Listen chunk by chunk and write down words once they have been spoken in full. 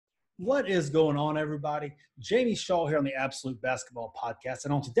What is going on, everybody? Jamie Shaw here on the Absolute Basketball Podcast.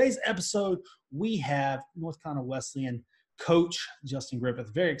 And on today's episode, we have North Carolina Wesleyan coach Justin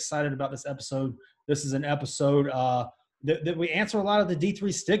Griffith. Very excited about this episode. This is an episode that we answer a lot of the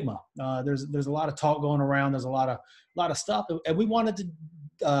D3 stigma. There's a lot of talk going around. There's a lot of stuff. And we wanted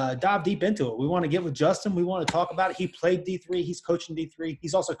to dive deep into it. We want to get with Justin. We want to talk about it. He played D3. He's coaching D3.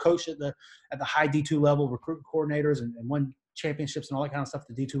 He's also coached at the high D2 level, recruiting coordinators, and won championships and all that kind of stuff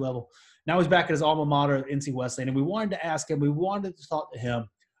at the D2 level. Now he's back at his alma mater at NC Wesleyan, and we wanted to ask him, we wanted to talk to him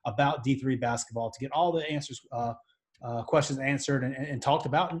about D3 basketball to get all the answers, questions answered and talked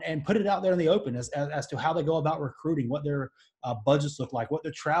about and put it out there in the open as to how they go about recruiting, what their budgets look like, what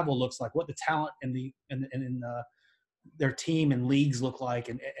their travel looks like, what the talent in their team and leagues look like,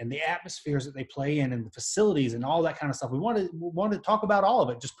 and the atmospheres that they play in and the facilities and all that kind of stuff. We wanted to talk about all of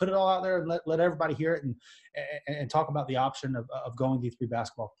it, just put it all out there and let everybody hear it and talk about the option of going D3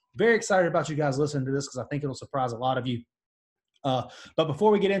 basketball. Very excited about you guys listening to this because I think it'll surprise a lot of you. But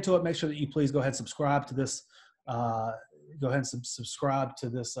before we get into it, make sure that you please go ahead and subscribe to this. Go ahead and subscribe to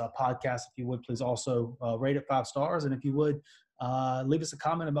this podcast. If you would, please also rate it 5 stars. And if you would, leave us a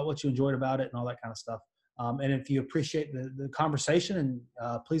comment about what you enjoyed about it and all that kind of stuff. And if you appreciate the conversation,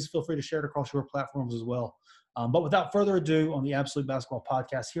 and please feel free to share it across your platforms as well. But without further ado, on the Absolute Basketball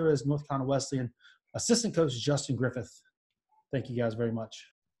Podcast, here is North Carolina Wesleyan assistant coach Justin Griffith. Thank you guys very much.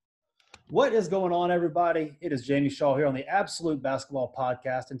 What is going on, everybody? It is Jamie Shaw here on the Absolute Basketball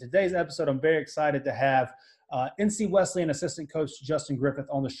Podcast. In today's episode, I'm very excited to have NC Wesleyan assistant coach Justin Griffith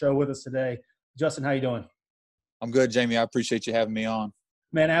on the show with us today. Justin, how you doing? I'm good, Jamie. I appreciate you having me on.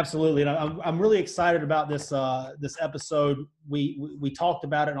 Man, absolutely. And I'm really excited about this episode. We talked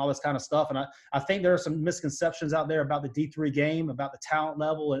about it and all this kind of stuff. And I think there are some misconceptions out there about the D3 game, about the talent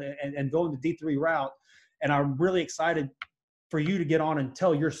level and going the D3 route. And I'm really excited for you to get on and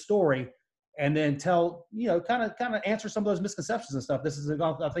tell your story and then tell, kind of answer some of those misconceptions and stuff. This is,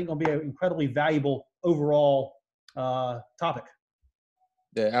 I think, going to be an incredibly valuable overall topic.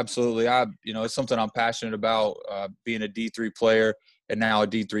 Yeah, absolutely. It's something I'm passionate about, being a D3 player and now a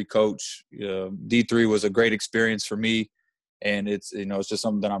D3 coach. D3 was a great experience for me, and it's just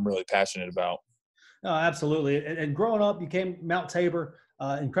something that I'm really passionate about. No, absolutely. And growing up, you came Mount Tabor,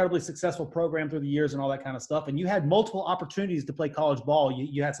 incredibly successful program through the years and all that kind of stuff. And you had multiple opportunities to play college ball.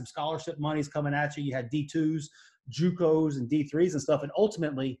 You had some scholarship monies coming at you. You had D2s, JUCOs, and D3s and stuff. And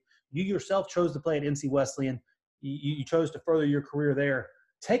ultimately, you yourself chose to play at NC Wesleyan. You chose to further your career there.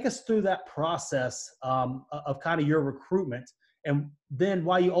 Take us through that process of kind of your recruitment and then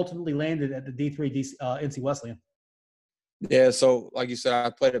why you ultimately landed at the D3 NC Wesleyan. Yeah, so like you said,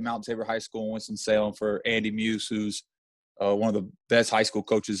 I played at Mount Tabor High School in Winston-Salem for Andy Muse, who's one of the best high school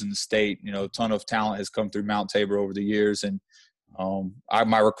coaches in the state. A ton of talent has come through Mount Tabor over the years. And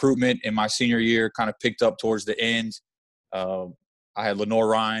my recruitment in my senior year kind of picked up towards the end. I had Lenore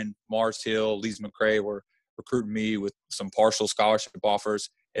Ryan, Mars Hill, Lise McCray were recruiting me with some partial scholarship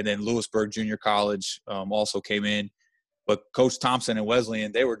offers. And then Lewisburg Junior College also came in. But Coach Thompson and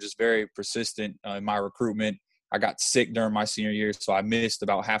Wesleyan, they were just very persistent in my recruitment. I got sick during my senior year, so I missed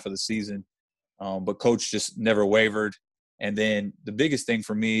about half of the season. But Coach just never wavered. And then the biggest thing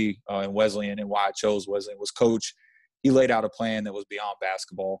for me in Wesleyan and why I chose Wesleyan was Coach. He laid out a plan that was beyond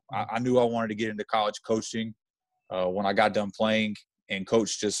basketball. I knew I wanted to get into college coaching when I got done playing, and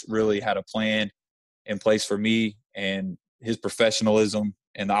Coach just really had a plan in place for me and his professionalism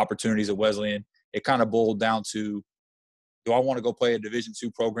and the opportunities at Wesleyan. It kind of boiled down to, do I want to go play a Division II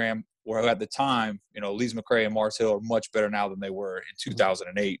program where at the time, Lise McCray and Mars Hill are much better now than they were in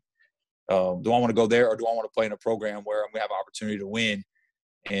 2008. Do I want to go there, or do I want to play in a program where I'm going to have an opportunity to win?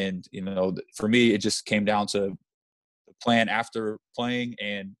 And, for me, it just came down to the plan after playing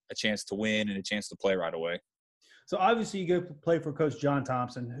and a chance to win and a chance to play right away. So obviously you go play for Coach John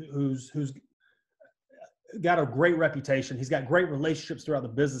Thompson, who's got a great reputation. He's got great relationships throughout the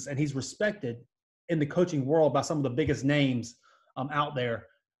business, and he's respected in the coaching world by some of the biggest names out there.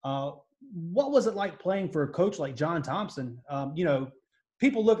 What was it like playing for a coach like John Thompson?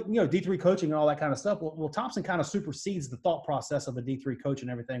 People look at, D3 coaching and all that kind of stuff. Well, Thompson kind of supersedes the thought process of a D3 coach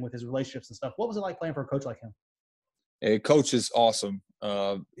and everything with his relationships and stuff. What was it like playing for a coach like him? Hey, Coach is awesome.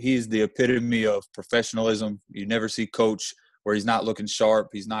 He's the epitome of professionalism. You never see Coach where he's not looking sharp.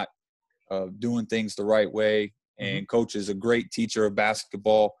 He's not doing things the right way. And Coach is a great teacher of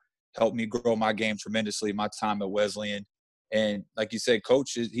basketball, helped me grow my game tremendously my time at Wesleyan. And like you said,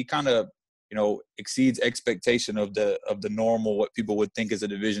 Coach, he kind of, exceeds expectation of the normal, what people would think is a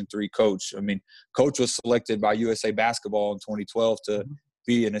Division III coach. I mean, Coach was selected by USA Basketball in 2012 to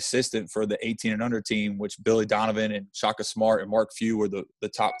be an assistant for the 18 and under team, which Billy Donovan and Shaka Smart and Mark Few were the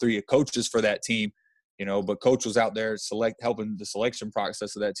top three coaches for that team. But Coach was out there helping the selection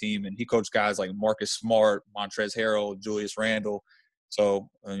process of that team, and he coached guys like Marcus Smart, Montrezl Harrell, Julius Randle. So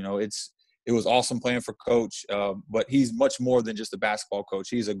it was awesome playing for Coach, but he's much more than just a basketball coach.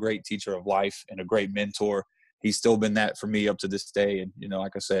 He's a great teacher of life and a great mentor. He's still been that for me up to this day. And,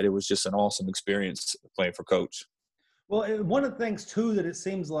 like I said, it was just an awesome experience playing for Coach. Well, one of the things, too, that it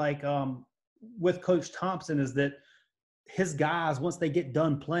seems like with Coach Thompson is that his guys, once they get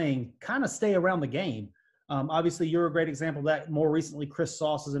done playing, kind of stay around the game. Obviously, you're a great example of that. More recently, Chris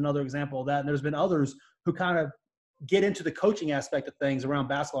Sauce is another example of that. And there's been others who kind of get into the coaching aspect of things around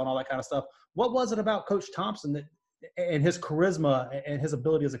basketball and all that kind of stuff. What was it about Coach Thompson that, and his charisma and his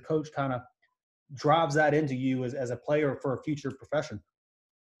ability as a coach kind of drives that into you as a player for a future profession?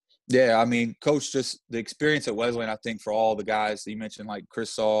 Yeah, I mean, Coach, just the experience at Wesleyan, I think for all the guys that you mentioned, like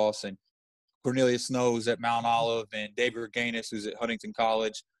Chris Sauce and Cornelius Snows at Mount Olive and David Gaines, who's at Huntington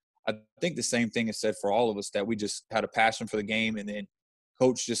College, I think the same thing is said for all of us, that we just had a passion for the game, and then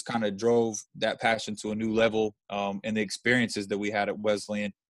Coach just kind of drove that passion to a new level. And the experiences that we had at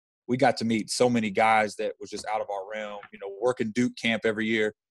Wesleyan, we got to meet so many guys that was just out of our realm. Working Duke camp every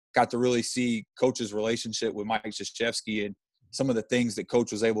year, got to really see Coach's relationship with Mike Krzyzewski and some of the things that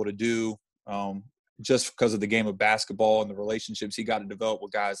Coach was able to do just because of the game of basketball and the relationships he got to develop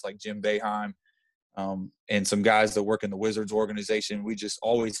with guys like Jim Boeheim and some guys that work in the Wizards organization. We just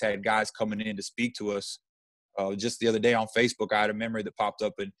always had guys coming in to speak to us. Just the other day on Facebook, I had a memory that popped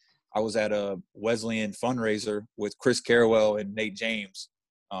up, and I was at a Wesleyan fundraiser with Chris Carrawell and Nate James.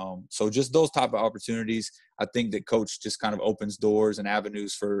 So just those type of opportunities, I think that Coach just kind of opens doors and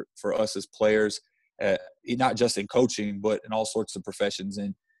avenues for us as players, not just in coaching, but in all sorts of professions.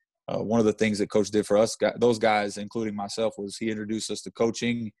 And one of the things that Coach did for us, those guys, including myself, was he introduced us to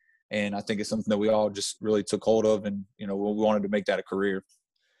coaching. And I think it's something that we all just really took hold of, and, we wanted to make that a career.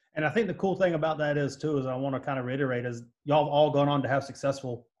 And I think the cool thing about that is, too, is I want to kind of reiterate, is y'all have all gone on to have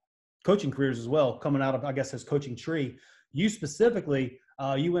successful coaching careers as well, coming out of, I guess, his coaching tree. You specifically,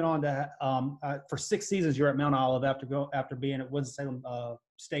 you went on to for 6 seasons. You're at Mount Olive after being at Winston-Salem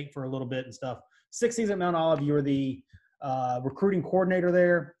State for a little bit and stuff. 6 seasons at Mount Olive. You were the recruiting coordinator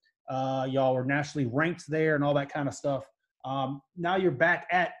there. Y'all were nationally ranked there and all that kind of stuff. Now you're back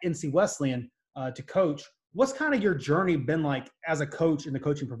at NC Wesleyan to coach. What's kind of your journey been like as a coach in the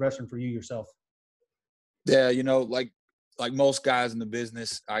coaching profession for you yourself? Yeah, like most guys in the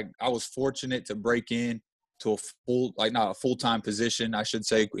business, I was fortunate to break in to not a full-time position, I should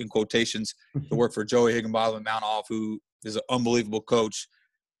say, in quotations, to work for Joey Higginbotham at Mount Olive, who is an unbelievable coach,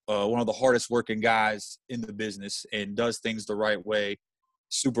 one of the hardest working guys in the business, and does things the right way,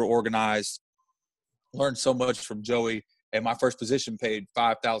 super organized. Learned so much from Joey. And my first position paid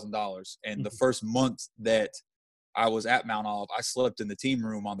 $5,000. And the first month that I was at Mount Olive, I slept in the team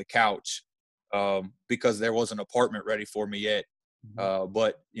room on the couch because there was an apartment ready for me yet.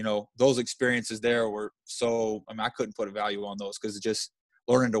 But, those experiences there were I couldn't put a value on those, because just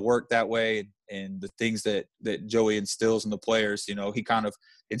learning to work that way and the things that Joey instills in the players, he kind of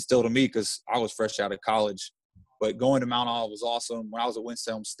instilled in me because I was fresh out of college. But going to Mount Olive was awesome. When I was at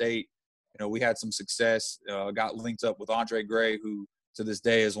Winston-Salem State, we had some success, got linked up with Andre Gray, who to this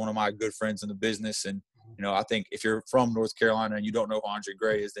day is one of my good friends in the business. And, I think if you're from North Carolina and you don't know who Andre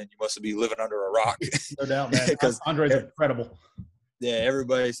Gray is, then you must be living under a rock. No doubt, man. Because Andre's incredible. Yeah,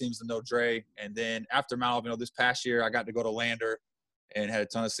 everybody seems to know Dre. And then after Mount Olive, this past year, I got to go to Lander and had a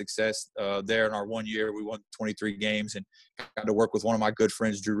ton of success there. In our 1 year, we won 23 games and got to work with one of my good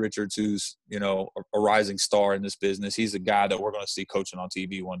friends, Drew Richards, who's, a rising star in this business. He's a guy that we're going to see coaching on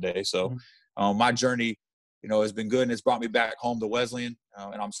TV one day. So my journey, has been good, and it's brought me back home to Wesleyan,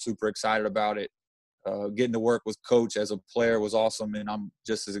 and I'm super excited about it. Getting to work with Coach as a player was awesome, and I'm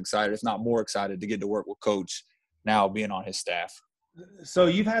just as excited, if not more excited, to get to work with Coach now being on his staff. So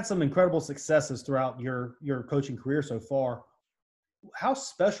you've had some incredible successes throughout your coaching career so far. How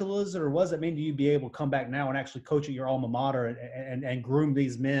special is it, or what does it mean to you be able to come back now and actually coach at your alma mater and groom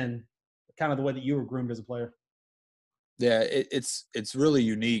these men kind of the way that you were groomed as a player? Yeah, it's really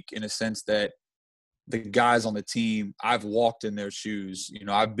unique in a sense that the guys on the team, I've walked in their shoes.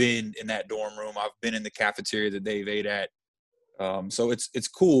 I've been in that dorm room. I've been in the cafeteria that they've ate at. So it's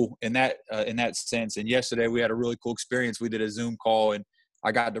cool in that sense. And yesterday we had a really cool experience. We did a Zoom call, and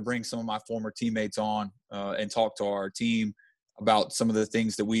I got to bring some of my former teammates on and talk to our team about some of the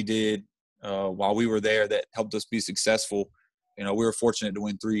things that we did while we were there that helped us be successful. We were fortunate to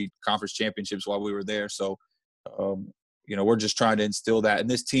win 3 conference championships while we were there. So, we're just trying to instill that. And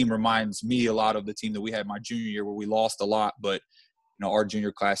this team reminds me a lot of the team that we had my junior year, where we lost a lot, but, our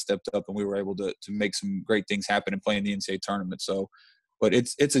junior class stepped up and we were able to make some great things happen and play in the NCAA tournament. So, but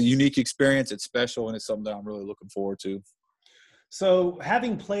it's a unique experience. It's special, and it's something that I'm really looking forward to. So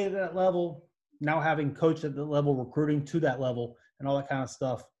having played at that level, now having coached at the level, recruiting to that level and all that kind of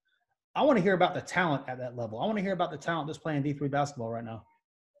stuff, I want to hear about the talent at that level. I want to hear about the talent that's playing D3 basketball right now.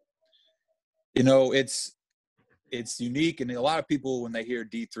 It's unique, and a lot of people, when they hear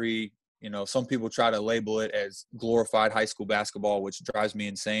D3, some people try to label it as glorified high school basketball, which drives me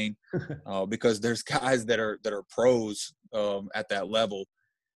insane because there's guys that are pros at that level.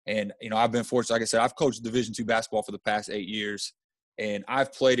 And, I've been fortunate. Like I said, I've coached Division II basketball for the past 8 years, and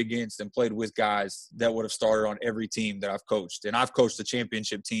I've played against and played with guys that would have started on every team that I've coached. And I've coached the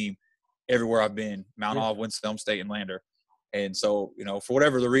championship team everywhere I've been, Mount Olive, Winston-Salem State, and Lander. And so, for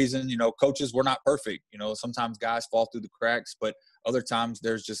whatever the reason, coaches were not perfect. Sometimes guys fall through the cracks, but other times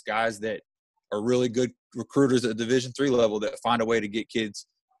there's just guys that are really good recruiters at Division III level that find a way to get kids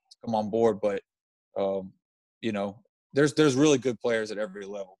to come on board. But, there's really good players at every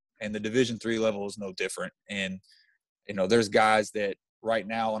level, and the Division III level is no different. And, there's guys that right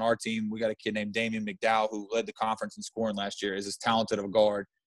now on our team, we got a kid named Damian McDowell who led the conference in scoring last year, is as talented of a guard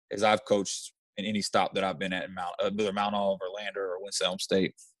as I've coached in any stop that I've been at in either Mount Olive or Lander or Winston-Salem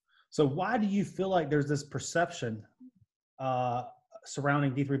State. So why do you feel like there's this perception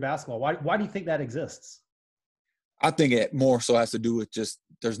surrounding D3 basketball? Why do you think that exists? I think it more so has to do with just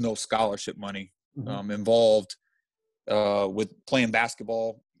there's no scholarship money involved with playing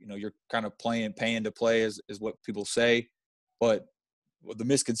basketball. You're kind of paying to play is what people say. But the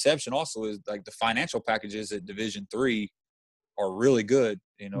misconception also is like the financial packages at Division III are really good.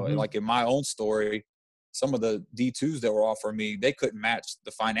 Like in my own story, some of the D2s that were offering me, they couldn't match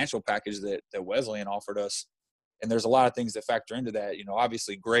the financial package that Wesleyan offered us. And there's a lot of things that factor into that.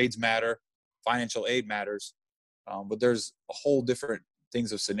 Obviously grades matter, financial aid matters, but there's a whole different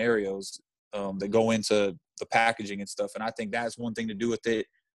things of scenarios that go into the packaging and stuff. And I think that's one thing to do with it.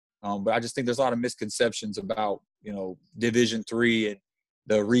 But I just think there's a lot of misconceptions about, Division III and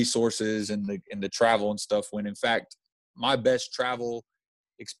the resources and the travel and stuff, when in fact my best travel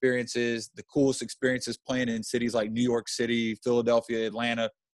experiences, the coolest experiences playing in cities like New York City, Philadelphia, Atlanta,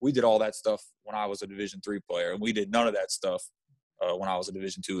 we did all that stuff when I was a Division III player, and we did none of that stuff when I was a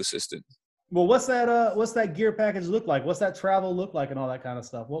Division II assistant. Well, what's that gear package look like? What's that travel look like and all that kind of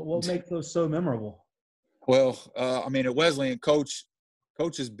stuff? What makes those so memorable? Well, at Wesleyan, Coach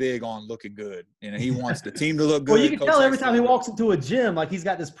is big on looking good. He wants the team to look good. Well, you can tell every time he walks into a gym, like he's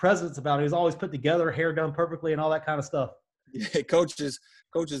got this presence about him. He's always put together, hair done perfectly, and all that kind of stuff. Yeah, Coach is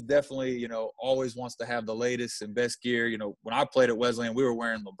definitely, always wants to have the latest and best gear. When I played at Wesleyan, we were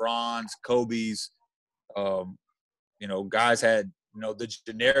wearing LeBrons, Kobe's. Guys had, the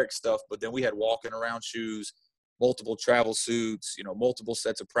generic stuff, but then we had walking around shoes, multiple travel suits, multiple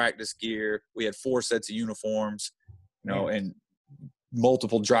sets of practice gear. We had 4 sets of uniforms, and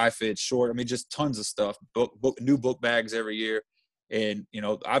multiple dry fits, short. Just tons of stuff. New book bags every year. And,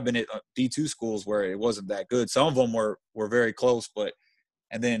 I've been at D2 schools where it wasn't that good. Some of them were very close,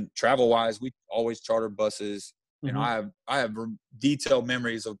 and then travel-wise, we always chartered buses. I have detailed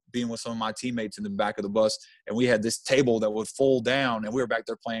memories of being with some of my teammates in the back of the bus, and we had this table that would fold down, and we were back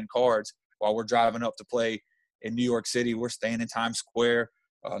there playing cards while we're driving up to play in New York City. We're staying in Times Square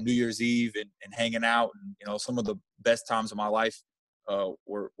New Year's Eve and hanging out. And, some of the best times of my life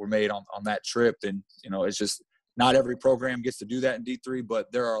were made on that trip. And, it's just not every program gets to do that in D3,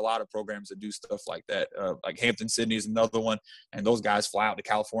 but there are a lot of programs that do stuff like that. Like Hampton-Sydney is another one, and those guys fly out to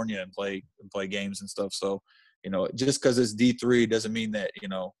California and play games and stuff. So, just because it's D3 doesn't mean that,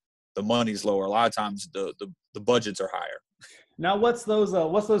 the money's lower. A lot of times the budgets are higher. Now, what's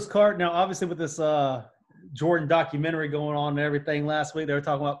those cards? Now, obviously with this Jordan documentary going on and everything last week, they were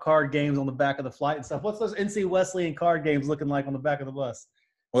talking about card games on the back of the flight and stuff. What's those NC Wesleyan card games looking like on the back of the bus?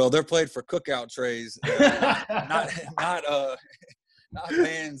 Well, they're played for cookout trays, not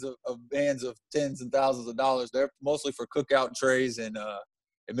bands of tens and thousands of dollars. They're mostly for cookout trays, and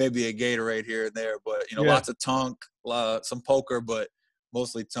it may be a Gatorade here and there, but lots of tunk, some poker, but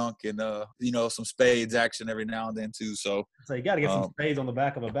mostly tunk, and some spades action every now and then too. So you got to get some spades on the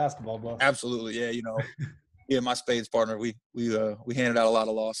back of a basketball bus. Absolutely, yeah. Yeah, my spades partner, we handed out a lot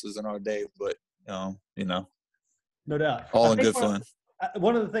of losses in our day, but no doubt, all in good fun.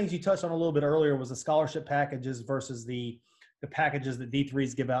 One of the things you touched on a little bit earlier was the scholarship packages versus the packages that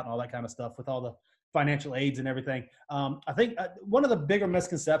D3s give out and all that kind of stuff with all the financial aids and everything. I think one of the bigger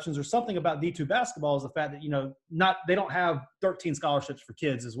misconceptions or something about D2 basketball is the fact that, they don't have 13 scholarships for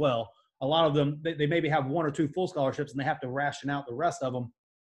kids as well. A lot of them, they maybe have 1 or 2 full scholarships, and they have to ration out the rest of them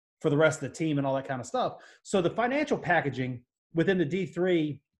for the rest of the team and all that kind of stuff. So the financial packaging within the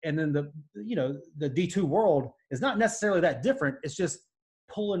D3 and then the D2 world is not necessarily that different. It's just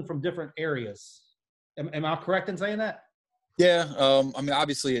pulling from different areas. Am I correct in saying that? Yeah. I mean,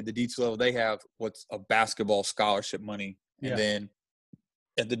 obviously at the D2 level, they have what's a basketball scholarship money. And then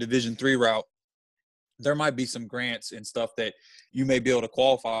at the Division III route, there might be some grants and stuff that you may be able to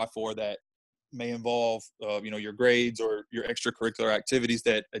qualify for that may involve, your grades or your extracurricular activities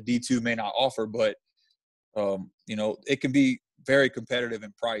that a D2 may not offer. But, it can be very competitive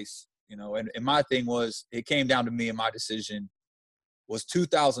in price, and my thing was, it came down to me, and my decision was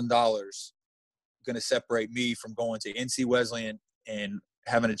 $2,000 going to separate me from going to NC Wesleyan and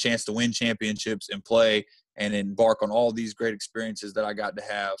having a chance to win championships and play and embark on all these great experiences that I got to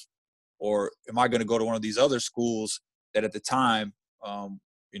have? Or am I going to go to one of these other schools that at the time,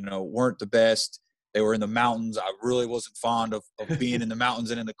 weren't the best? They were in the mountains. I really wasn't fond of being in the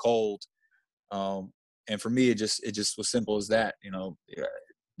mountains and in the cold. And for me, it just was simple as that.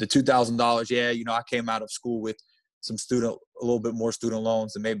 The $2,000. I came out of school with a little bit more student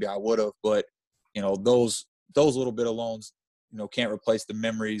loans than maybe I would have, but those little bit of loans, can't replace the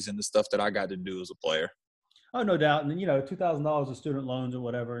memories and the stuff that I got to do as a player. Oh, no doubt. And $2,000 of student loans or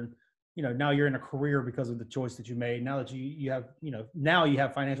whatever, and now you're in a career because of the choice that you made. Now that you have, now you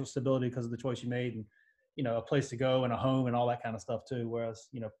have financial stability because of the choice you made, and a place to go and a home and all that kind of stuff too. Whereas,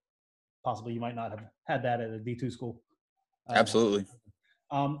 possibly you might not have had that at a D2 school. Absolutely.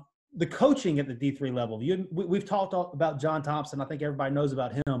 The coaching at the D3 level, we've talked about John Thompson. I think everybody knows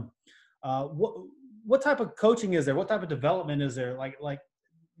about him. What type of coaching is there? What type of development is there?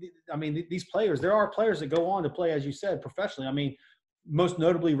 These players, there are players that go on to play, as you said, professionally. I mean, most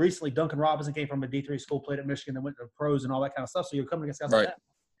notably recently, Duncan Robinson came from a D3 school, played at Michigan, then went to pros and all that kind of stuff. So you're coming against guys like that.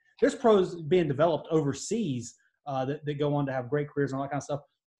 There's pros being developed overseas that go on to have great careers and all that kind of stuff.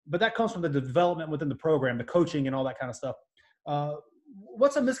 But that comes from the development within the program, the coaching and all that kind of stuff.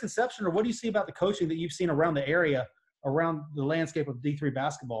 What's a misconception, or what do you see about the coaching that you've seen around the area, around the landscape of D3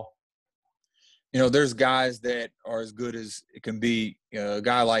 basketball? There's guys that are as good as it can be. A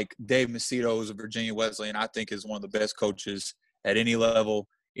guy like Dave Macedo, who's a Virginia Wesleyan, I think is one of the best coaches at any level,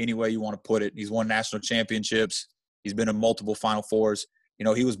 any way you want to put it. He's won national championships. He's been in multiple Final Fours.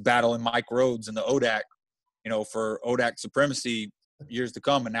 He was battling Mike Rhodes in the ODAC, for ODAC supremacy years to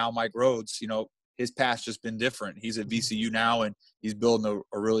come. And now Mike Rhodes, his path's just been different. He's at VCU now, and he's building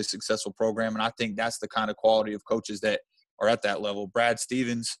a really successful program. And I think that's the kind of quality of coaches that are at that level. Brad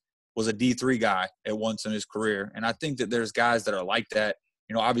Stevens was a D3 guy at once in his career. And I think that there's guys that are like that.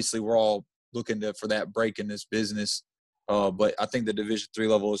 Obviously we're all looking for that break in this business. But I think the Division III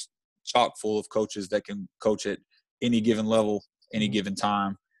level is chock full of coaches that can coach at any given level, any given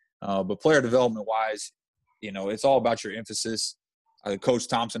time. But player development wise, it's all about your emphasis. Coach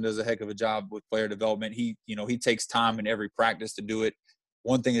Thompson does a heck of a job with player development. He takes time in every practice to do it.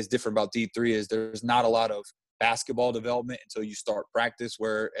 One thing that's different about D3 is there's not a lot of basketball development until you start practice,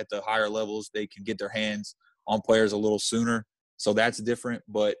 where at the higher levels they can get their hands on players a little sooner. So that's different.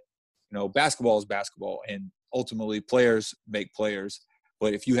 But, basketball is basketball, and ultimately players make players.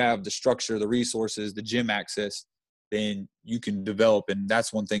 But if you have the structure, the resources, the gym access, then you can develop. And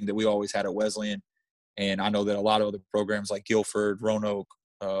that's one thing that we always had at Wesleyan. And I know that a lot of other programs like Guilford, Roanoke,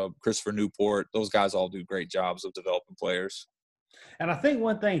 Christopher Newport, those guys all do great jobs of developing players. And I think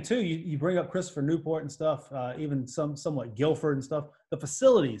one thing too, you bring up Christopher Newport and stuff, even somewhat Guilford and stuff, the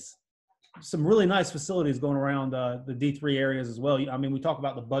facilities, some really nice facilities going around the D3 areas as well. I mean, we talk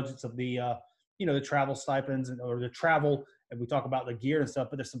about the budgets of the travel stipends or the travel, and we talk about the gear and stuff,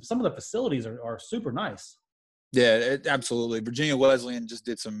 but there's some of the facilities are super nice. Yeah, absolutely. Virginia Wesleyan just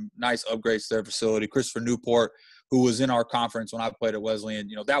did some nice upgrades to their facility. Christopher Newport, who was in our conference when I played at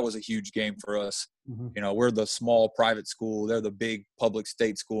Wesleyan, that was a huge game for us. Mm-hmm. We're the small private school. They're the big public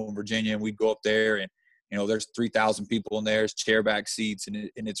state school in Virginia, and we'd go up there and, there's 3,000 people in there. It's chairback seats,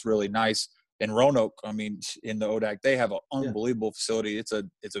 and it's really nice. And Roanoke, I mean, in the ODAC, they have an unbelievable facility. It's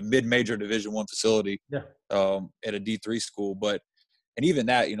a mid-major Division I facility at a D3 school. And even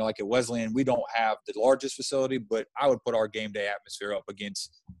that, like at Wesleyan, we don't have the largest facility, but I would put our game day atmosphere up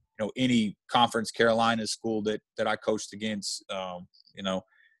against, any Conference Carolina school that I coached against.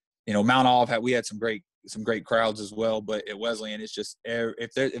 Mount Olive we had some great crowds as well, but at Wesleyan, it's just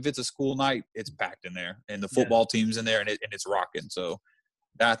if it's a school night, it's packed in there, and the football team's in there, and it's rocking. So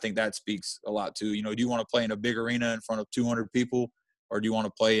I think that speaks a lot too. Do you want to play in a big arena in front of 200 people, or do you want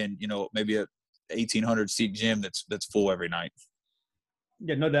to play in maybe a 1,800 seat gym that's full every night?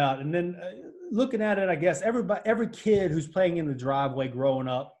 Yeah, no doubt. And then looking at it, I guess every kid who's playing in the driveway growing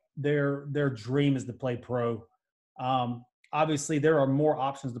up, their dream is to play pro. Obviously, there are more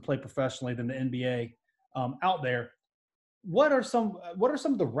options to play professionally than the NBA out there. what are some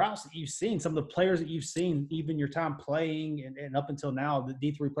of the routes that you've seen, some of the players that you've seen, even your time playing and up until now, the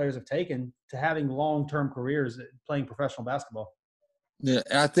D3 players have taken to having long-term careers playing professional basketball? Yeah,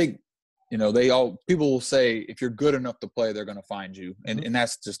 and I think, they all people will say if you're good enough to play, they're going to find you, and Mhm. and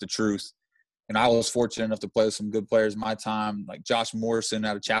that's just the truth. And I was fortunate enough to play with some good players in my time, like Josh Morrison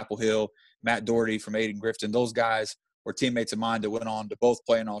out of Chapel Hill, Matt Doherty from Aiden Grifton. Those guys were teammates of mine that went on to both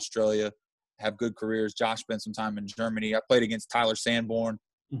play in Australia, have good careers. Josh spent some time in Germany. I played against Tyler Sanborn,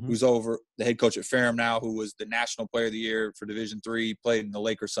 Mhm. who's over the head coach at Ferrum now, who was the National Player of the Year for Division III, played in the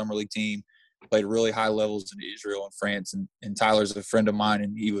Lakers Summer League team, played really high levels in Israel and France. And Tyler's a friend of mine,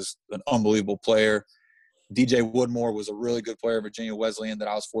 and he was an unbelievable player. DJ Woodmore was a really good player at Virginia Wesleyan that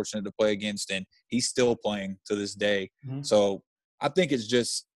I was fortunate to play against, and he's still playing to this day. Mhm. So I think it's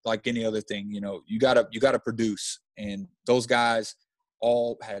just like any other thing, you gotta produce, and those guys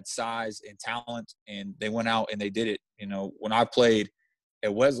all had size and talent, and they went out and they did it. When I played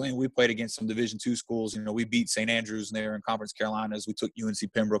at Wesleyan, we played against some Division II schools. We beat St. Andrews and they were in Conference Carolinas. We took UNC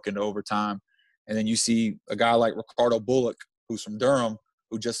Pembroke into overtime, and then you see a guy like Ricardo Bullock, who's from Durham,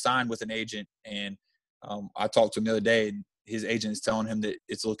 who just signed with an agent. And I talked to him the other day, and his agent is telling him that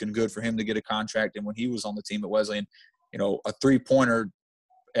it's looking good for him to get a contract. And when he was on the team at Wesleyan, a three-pointer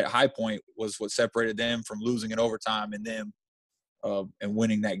at High Point was what separated them from losing in overtime and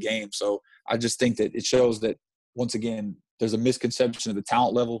winning that game. So I just think that it shows that, once again, there's a misconception of the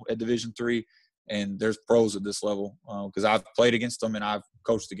talent level at Division III, and there's pros at this level because I've played against them and I've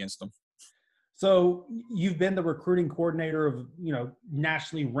coached against them. So you've been the recruiting coordinator of,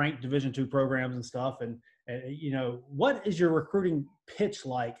 nationally ranked Division II programs and stuff. And what is your recruiting pitch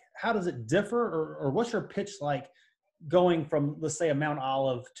like? How does it differ, or what's your pitch like going from, let's say, a Mount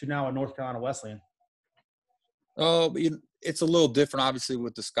Olive to now a North Carolina Wesleyan? It's a little different, obviously,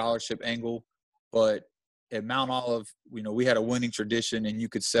 with the scholarship angle, but at Mount Olive, we had a winning tradition, and you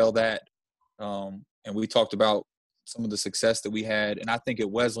could sell that. And we talked about some of the success that we had, and I think at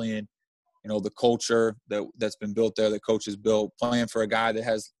Wesleyan, the culture that's been built there, that coach has built, playing for a guy that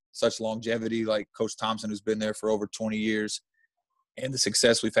has such longevity like Coach Thompson, who's been there for over 20 years, and the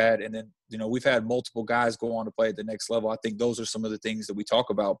success we've had. And then, we've had multiple guys go on to play at the next level. I think those are some of the things that we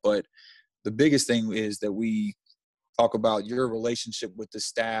talk about. But the biggest thing is that we talk about your relationship with the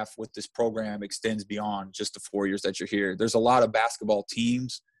staff, with this program, extends beyond just the 4 years that you're here. There's a lot of basketball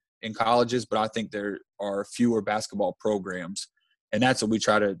teams in colleges, but I think there are fewer basketball programs. And that's what we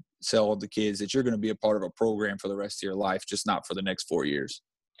try to sell the kids, that you're going to be a part of a program for the rest of your life, just not for the next 4 years.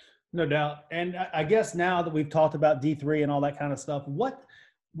 No doubt. And I guess now that we've talked about D3 and all that kind of stuff,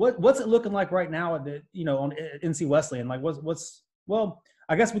 what's it looking like right now at on NC Wesleyan? Like well,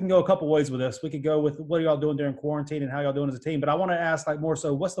 I guess we can go a couple ways with this. We could go with what are y'all doing during quarantine and how y'all doing as a team. But I want to ask, like, more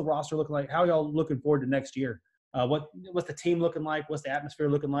so, what's the roster looking like? How y'all looking forward to next year? What's the team looking like? What's the atmosphere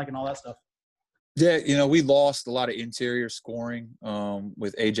looking like, and all that stuff? Yeah, we lost a lot of interior scoring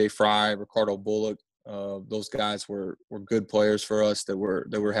with AJ Fry, Ricardo Bullock. Those guys were good players for us that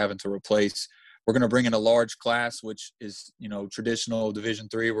we're having to replace. We're going to bring in a large class, which is traditional Division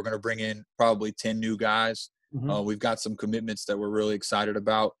III. We're going to bring in probably 10 new guys. Mm-hmm. We've got some commitments that we're really excited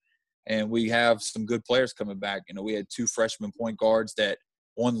about, and we have some good players coming back. We had 2 freshman point guards that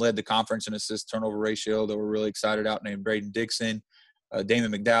one led the conference in assist turnover ratio that we're really excited about, named Braden Dixon.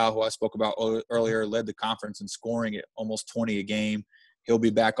 Damon McDowell, who I spoke about earlier, led the conference in scoring at almost 20 a game. He'll be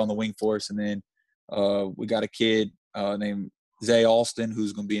back on the wing for us. And then we got a kid named Zay Alston,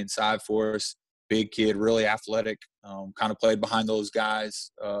 who's going to be inside for us. Big kid, really athletic, kind of played behind those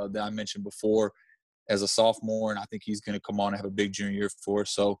guys that I mentioned before as a sophomore, and I think he's going to come on and have a big junior year for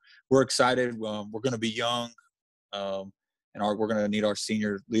us. So we're excited. We're going to be young, and we're going to need our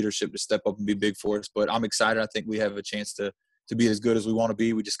senior leadership to step up and be big for us. But I'm excited. I think we have a chance to be as good as we want to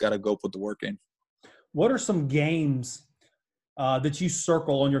be. We just got to go put the work in. What are some games that you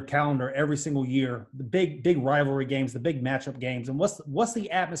circle on your calendar every single year? The big rivalry games, the big matchup games, and what's the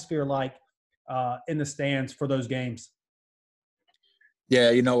atmosphere like in the stands for those games?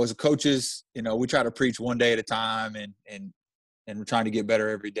 Yeah, as coaches, we try to preach one day at a time, and we're trying to get better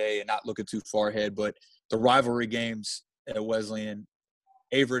every day and not looking too far ahead. But the rivalry games at Wesleyan,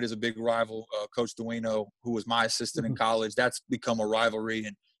 Averett is a big rival. Coach Dueno, who was my assistant in college, that's become a rivalry,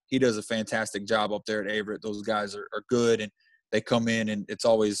 and he does a fantastic job up there at Averett. Those guys are good, and they come in, and it's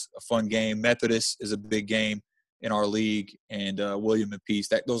always a fun game. Methodist is a big game in our league, and William and Peace.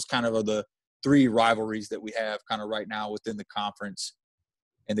 Those kind of are the 3 rivalries that we have kind of right now within the conference.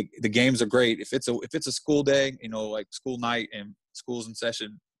 And the games are great. If it's a school day, like school night and school's in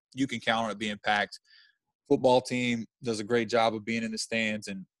session, you can count on it being packed. Football team does a great job of being in the stands,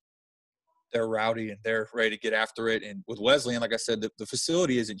 and they're rowdy and they're ready to get after it. And with Wesleyan, like I said, the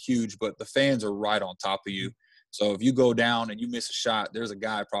facility isn't huge, but the fans are right on top of you. So if you go down and you miss a shot, there's a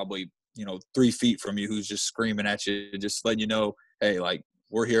guy probably, 3 feet from you who's just screaming at you, just letting you know, hey, like,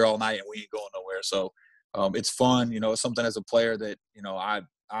 we're here all night and we ain't going nowhere. So it's fun. It's something as a player that,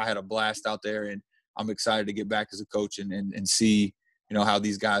 I had a blast out there, and I'm excited to get back as a coach and see, how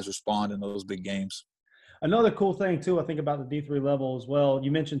these guys respond in those big games. Another cool thing, too, I think about the D3 level as well.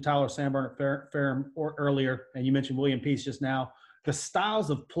 You mentioned Tyler Sanborn at Ferrum earlier, and you mentioned William Peace just now. The styles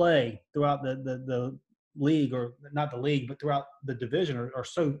of play throughout the league, or not the league, but throughout the division are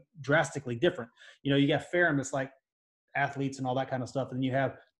so drastically different. You got Ferrum that's like athletes and all that kind of stuff. And then you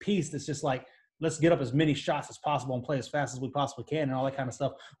have Peace that's just like, let's get up as many shots as possible and play as fast as we possibly can and all that kind of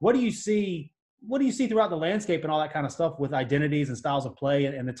stuff. What do you see throughout the landscape and all that kind of stuff with identities and styles of play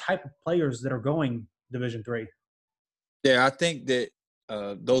and the type of players that are going Division III? Yeah, I think that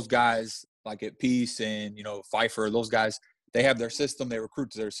those guys like at Peace and, Pfeiffer, those guys, they have their system, they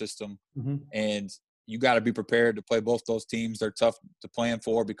recruit to their system. Mm-hmm. And you got to be prepared to play both those teams. They're tough to plan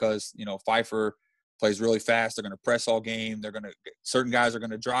for because, Pfeiffer plays really fast. They're going to press all game. Certain guys are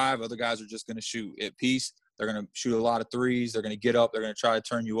going to drive. Other guys are just going to shoot. At Peace, they're going to shoot a lot of threes. They're going to get up. They're going to try to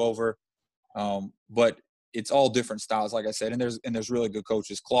turn you over. But it's all different styles, like I said. And there's really good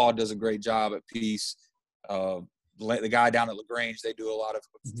coaches. Claude does a great job at Peace. The guy down at LaGrange, they do a lot of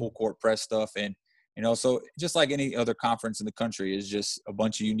full court press stuff. And, so just like any other conference in the country, is just a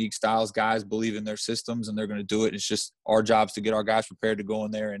bunch of unique styles. Guys believe in their systems and they're going to do it. It's just our jobs to get our guys prepared to go in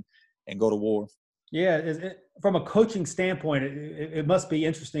there and go to war. Yeah, from a coaching standpoint, it must be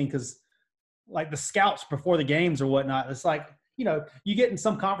interesting because, like, the scouts before the games or whatnot, it's like, you get in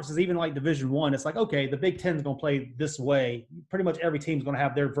some conferences, even like Division I, it's like, okay, the Big Ten's going to play this way. Pretty much every team's going to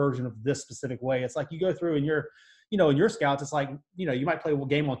have their version of this specific way. It's like you go through and in your scouts, it's like, you might play a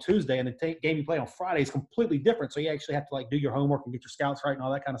game on Tuesday and the game you play on Friday is completely different. So you actually have to, like, do your homework and get your scouts right and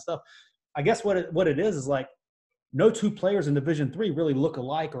all that kind of stuff. I guess what it is like, no two players in Division III really look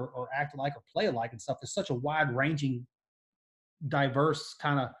alike or act alike or play alike and stuff. There's such a wide-ranging, diverse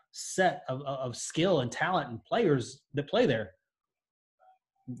kind of set of skill and talent and players that play there.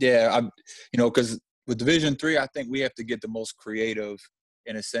 Yeah, because with Division III, I think we have to get the most creative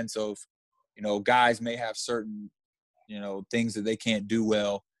in a sense of, guys may have certain, things that they can't do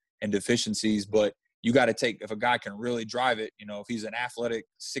well and deficiencies, but you got to if a guy can really drive it, if he's an athletic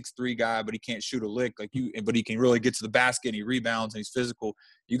 6'3" guy, but he can't shoot a lick but he can really get to the basket and he rebounds and he's physical,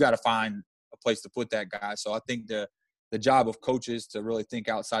 you got to find a place to put that guy. So I think the job of coaches to really think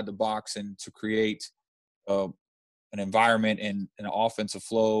outside the box and to create an environment and an offensive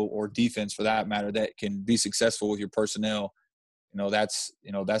flow or defense for that matter that can be successful with your personnel. That's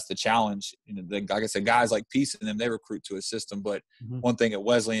the challenge. Like I said, guys like Peace and them, they recruit to a system. But one thing at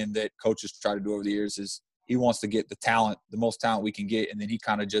Wesleyan that coaches try to do over the years is he wants to get the most talent we can get, and then he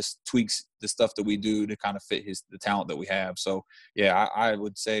kind of just tweaks the stuff that we do to kind of fit the talent that we have. So yeah, I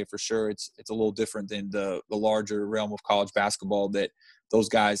would say for sure it's a little different than the larger realm of college basketball, that those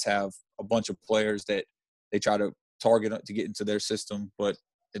guys have a bunch of players that they try to target to get into their system, but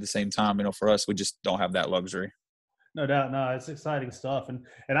at the same time, for us, we just don't have that luxury. No doubt. No, it's exciting stuff.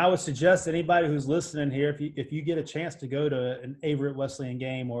 And I would suggest anybody who's listening here, if you get a chance to go to an Averett Wesleyan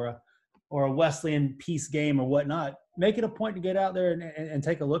game or a Wesleyan Peace game or whatnot, make it a point to get out there and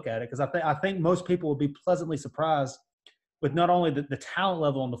take a look at it. Because I think most people will be pleasantly surprised with not only the talent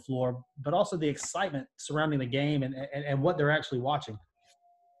level on the floor, but also the excitement surrounding the game and what they're actually watching.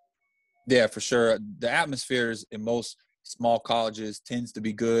 Yeah, for sure. The atmospheres in most small colleges tends to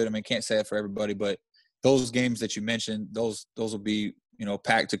be good. I mean, can't say it for everybody, but those games that you mentioned, those will be,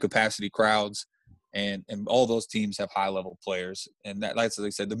 packed to capacity crowds, and all those teams have high level players. And that, like I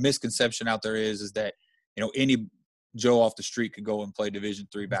said, the misconception out there is that, any Joe off the street could go and play Division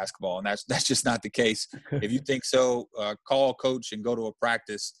III basketball. And that's just not the case. If you think so, call a coach and go to a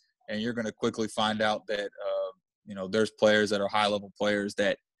practice, and you're going to quickly find out that, there's players that are high level players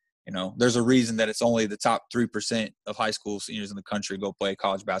that, there's a reason that it's only the top 3% of high school seniors in the country go play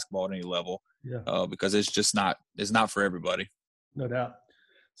college basketball at any level. Yeah. Because it's not for everybody. No doubt.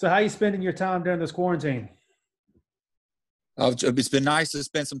 So how are you spending your time during this quarantine? It's been nice to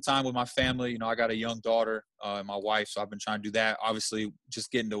spend some time with my family. I got a young daughter and my wife, so I've been trying to do that. Obviously, just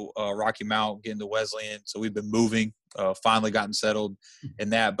getting to Rocky Mount, getting to Wesleyan. So we've been moving, finally gotten settled in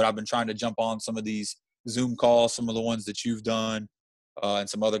that. But I've been trying to jump on some of these Zoom calls, some of the ones that you've done, and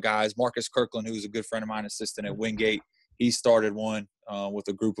some other guys. Marcus Kirkland, who's a good friend of mine, assistant at Wingate, he started one with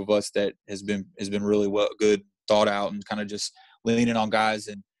a group of us that has been really good, thought out, and kind of just leaning on guys.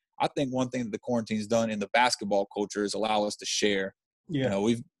 And I think one thing that the quarantine's done in the basketball culture is allow us to share. Yeah.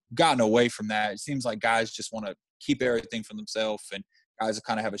 gotten away from that. It seems like guys just want to keep everything for themselves, and guys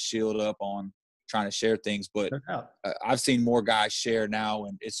kind of have a shield up on trying to share things. But I've seen more guys share now,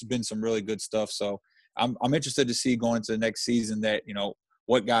 and it's been some really good stuff. So I'm interested to see going into the next season that,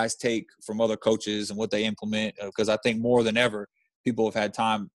 what guys take from other coaches and what they implement, because I think more than ever, people have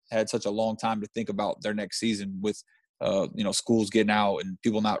had such a long time to think about their next season with, schools getting out and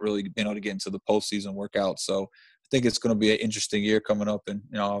people not really being able to get into the postseason workout. So I think it's going to be an interesting year coming up, and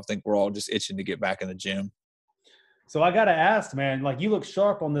I think we're all just itching to get back in the gym. So I got to ask, man, like, you look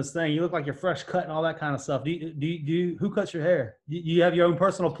sharp on this thing. You look like you're fresh cut and all that kind of stuff. Who cuts your hair? You have your own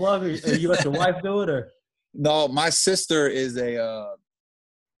personal plug, or you let your wife do it, or? No, my sister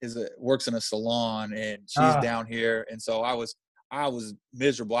works in a salon, and she's down here. And so I was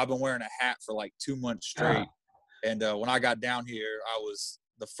miserable. I've been wearing a hat for like 2 months straight. And when I got down here,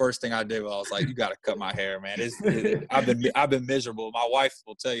 the first thing I did was I was like, you got to cut my hair, man. I've been miserable. My wife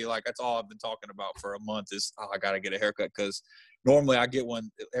will tell you, like, that's all I've been talking about for a month is, I got to get a haircut, because normally I get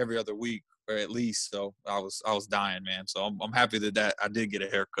one every other week or at least. So I was dying, man. So I'm happy that I did get a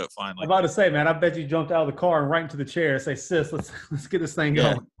haircut finally. I'm about to say, man, I bet you jumped out of the car and right into the chair and say, sis, let's get this thing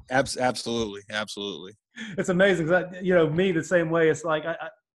going. Absolutely. It's amazing. Me the same way. It's like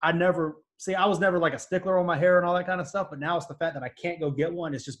I was never like a stickler on my hair and all that kind of stuff, but now it's the fact that I can't go get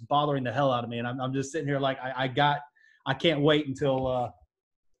one. It's just bothering the hell out of me. And I'm just sitting here like I can't wait until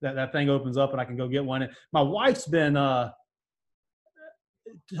that thing opens up and I can go get one. And my wife's been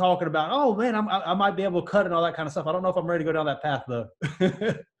talking about, oh man, I might be able to cut and all that kind of stuff. I don't know if I'm ready to go down that path though.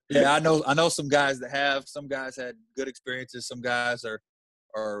 Yeah, I know some guys that have. Some guys had good experiences. Some guys are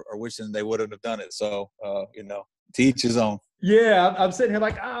wishing they wouldn't have done it. So to each his own. Yeah, I'm sitting here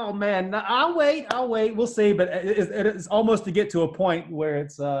like, oh man, I'll wait, we'll see. But it's almost to get to a point where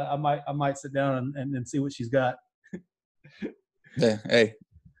it's I might sit down and see what she's got. Yeah, hey,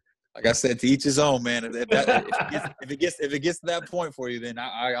 like I said, to each his own, man. If it gets to that point for you, then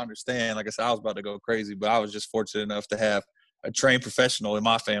I understand. Like I said, I was about to go crazy, but I was just fortunate enough to have a trained professional in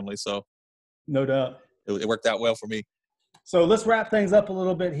my family, so no doubt it worked out well for me. So let's wrap things up a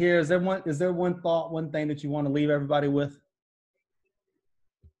little bit here. Is there one thought, one thing that you want to leave everybody with?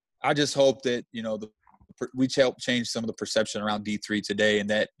 I just hope that, we help change some of the perception around D3 today, and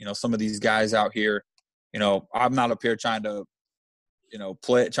that, some of these guys out here, I'm not up here trying to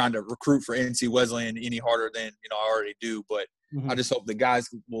recruit for NC Wesleyan any harder than, I already do. But I just hope the guys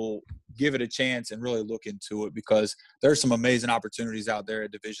will give it a chance and really look into it, because there's some amazing opportunities out there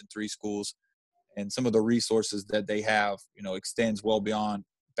at Division III schools, and some of the resources that they have, extends well beyond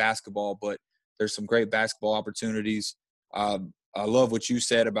basketball. But there's some great basketball opportunities. I love what you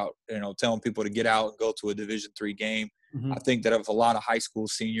said about, telling people to get out and go to a Division III game. I think that if a lot of high school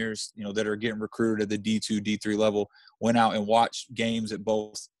seniors, that are getting recruited at the D2, D3 level, went out and watched games at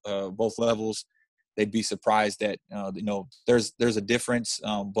both levels, they'd be surprised that, there's a difference.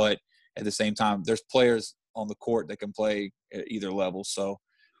 But at the same time, there's players on the court that can play at either level. So,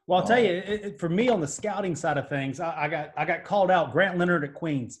 well, I'll tell you, for me on the scouting side of things, I got called out. Grant Leonard at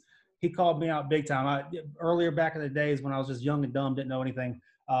Queens. He called me out big time. Earlier back in the days when I was just young and dumb, didn't know anything,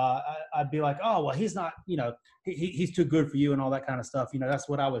 I'd be like, oh, well, he's not, he's too good for you and all that kind of stuff. That's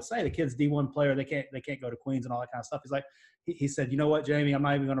what I would say. The kid's D1 player. They can't go to Queens and all that kind of stuff. He's like, he said, you know what, Jamie, I'm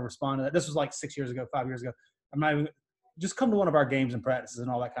not even going to respond to that. This was like 5 years ago. I'm not even, just come to one of our games and practices and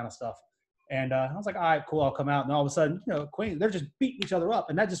all that kind of stuff. And I was like, all right, cool, I'll come out. And all of a sudden, Queens, they're just beating each other up.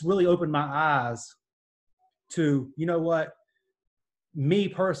 And that just really opened my eyes to, you know what, me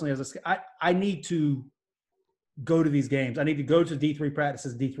personally, I need to go to these games. I need to go to D3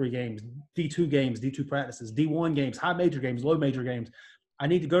 practices, D3 games, D2 practices, D1 games, high major games, low major games. I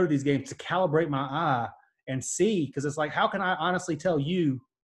need to go to these games to calibrate my eye and see, because it's like, how can I honestly tell you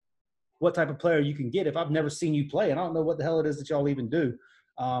what type of player you can get if I've never seen you play and I don't know what the hell it is that y'all even do?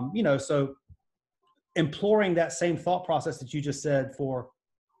 So imploring that same thought process that you just said for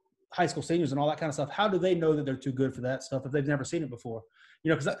high school seniors and all that kind of stuff. How do they know that they're too good for that stuff if they've never seen it before?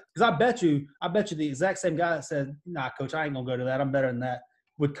 Because I bet you the exact same guy that said, nah, coach, I ain't gonna go to that, I'm better than that,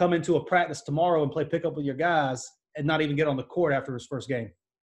 would come into a practice tomorrow and play pickup with your guys and not even get on the court after his first game.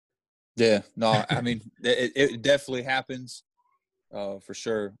 Yeah, no, I mean, it definitely happens for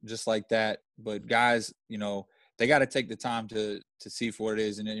sure, just like that. But guys, they got to take the time to see for what it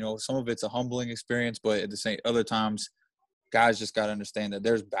is. And, some of it's a humbling experience, but at the same other times, guys just got to understand that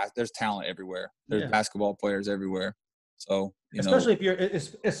there's talent everywhere. There's basketball players everywhere. So, especially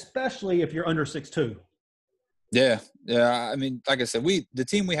if you're under 6'2". Yeah. I mean, like I said, the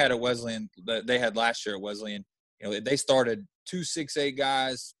team we had at Wesleyan, that they had last year at Wesleyan, they started 2 6'8"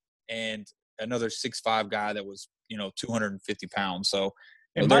 guys and another 6'5" guy that was, 250 pounds. So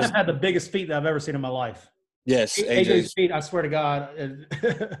It might have had the biggest feet that I've ever seen in my life. Yes, AJ's feet, I swear to God.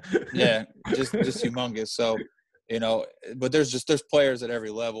 Yeah, just humongous. So, but there's players at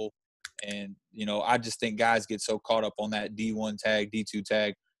every level, and I just think guys get so caught up on that D1 tag, D2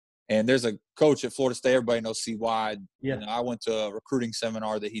 tag. And there's a coach at Florida State, everybody knows C.Y. Yeah. I went to a recruiting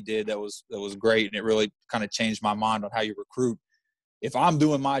seminar that he did that was great, and it really kind of changed my mind on how you recruit. If I'm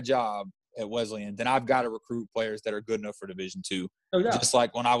doing my job at Wesleyan, then I've got to recruit players that are good enough for Division II. Oh, yeah. Just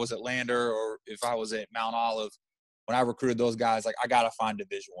like when I was at Lander, or if I was at Mount Olive, when I recruited those guys, like, I got to find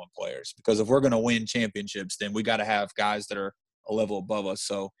Division I players, because if we're going to win championships, then we got to have guys that are a level above us.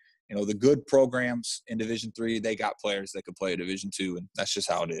 So, the good programs in Division III, they got players that could play Division II, and that's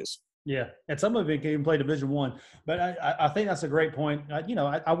just how it is. Yeah, and some of it can even play Division I. But I think that's a great point.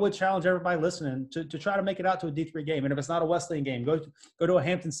 I would challenge everybody listening to try to make it out to a D3 game. And if it's not a Wesleyan game, go to a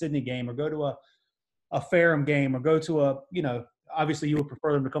Hampton-Sydney game, or go to a Ferrum game, or go to a, obviously you would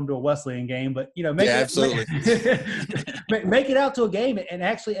prefer them to come to a Wesleyan game, but absolutely. Make it out to a game and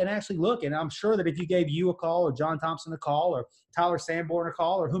actually look. And I'm sure that if you gave you a call, or John Thompson a call, or Tyler Sanborn a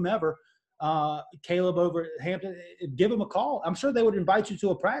call, or whomever, Caleb over at Hampton, give them a call. I'm sure they would invite you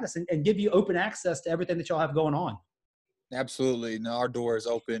to a practice and give you open access to everything that y'all have going on. Absolutely. No, our door is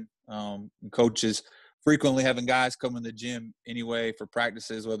open. Coaches frequently having guys come in the gym anyway for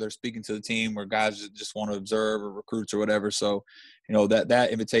practices, whether they're speaking to the team or guys just want to observe, or recruits or whatever. So, that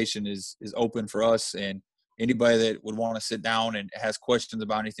invitation is open for us, and anybody that would want to sit down and has questions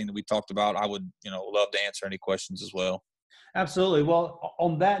about anything that we talked about, I would, love to answer any questions as well. Absolutely. Well,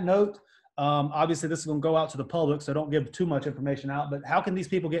 on that note, obviously this is going to go out to the public, so don't give too much information out, but how can these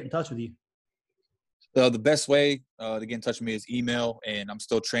people get in touch with you? The best way to get in touch with me is email, and I'm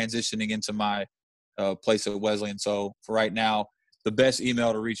still transitioning into my place at Wesleyan. So for right now, the best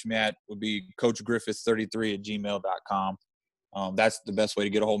email to reach me at would be coachgriffith33@gmail.com. That's the best way to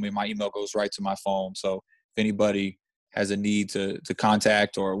get a hold of me. My email goes right to my phone. So if anybody has a need to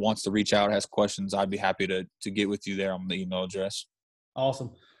contact or wants to reach out, has questions, I'd be happy to get with you there on the email address. Awesome.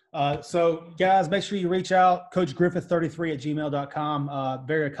 So guys, make sure you reach out, coachgriffith33@gmail.com.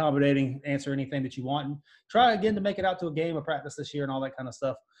 Very accommodating, answer anything that you want, and try again to make it out to a game or practice this year and all that kind of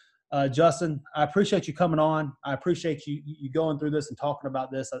stuff. Justin, I appreciate you coming on. I appreciate you going through this and talking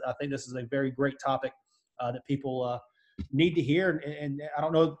about this. I think this is a very great topic that people need to hear. And I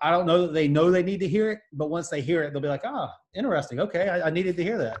don't know that they know they need to hear it, but once they hear it, they'll be like, interesting. Okay. I needed to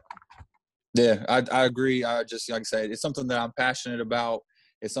hear that. Yeah, I agree. I just, like I said, it's something that I'm passionate about.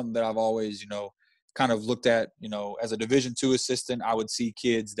 It's something that I've always, kind of looked at, as a Division II assistant. I would see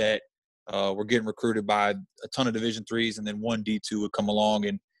kids that were getting recruited by a ton of Division IIIs, and then one D2 would come along,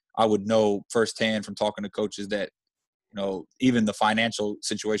 and I would know firsthand from talking to coaches that, even the financial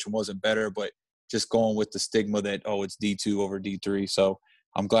situation wasn't better, but just going with the stigma that, it's D2 over D3. So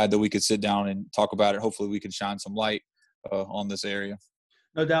I'm glad that we could sit down and talk about it. Hopefully we can shine some light on this area.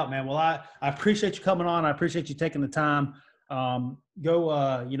 No doubt, man. Well, I appreciate you coming on. I appreciate you taking the time.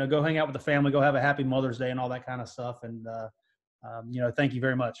 Go hang out with the family, go have a happy Mother's Day and all that kind of stuff. And, thank you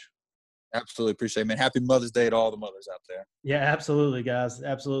very much. Absolutely. Appreciate it, man. Happy Mother's Day to all the mothers out there. Yeah, absolutely, guys.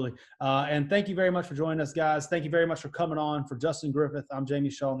 Absolutely. And thank you very much for joining us, guys. Thank you very much for coming on. For Justin Griffith, I'm Jamie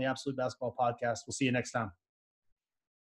Shaw on the Absolute Basketball Podcast. We'll see you next time.